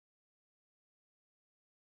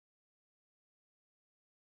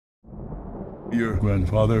Your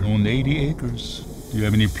grandfather owned 80 acres. Do you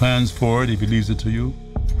have any plans for it if he leaves it to you?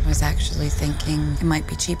 I was actually thinking it might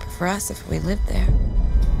be cheaper for us if we lived there.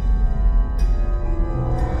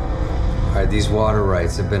 All right, these water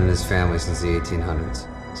rights have been in his family since the 1800s,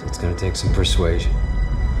 so it's gonna take some persuasion.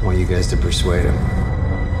 I want you guys to persuade him.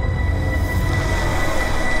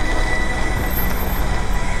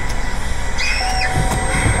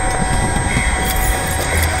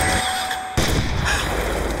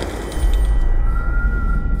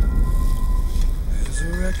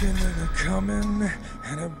 Coming,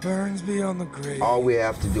 and it burns beyond the grave. All we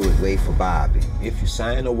have to do is wait for Bobby. If you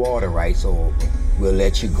sign the water rights over, we'll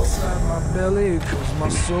let you go. My belly, 'cause my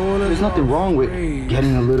soul There's nothing wrong with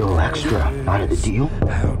getting a little extra out of the deal.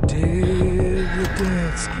 How did the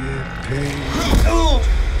debts get paid?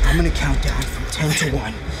 I'm gonna count down from 10 to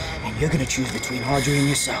 1, and you're gonna choose between Audrey and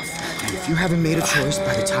yourself. And if you haven't made a choice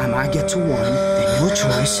by the time I get to 1, then your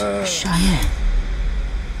choice is Cheyenne.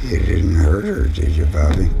 You didn't hurt her, did you,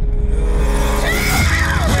 Bobby?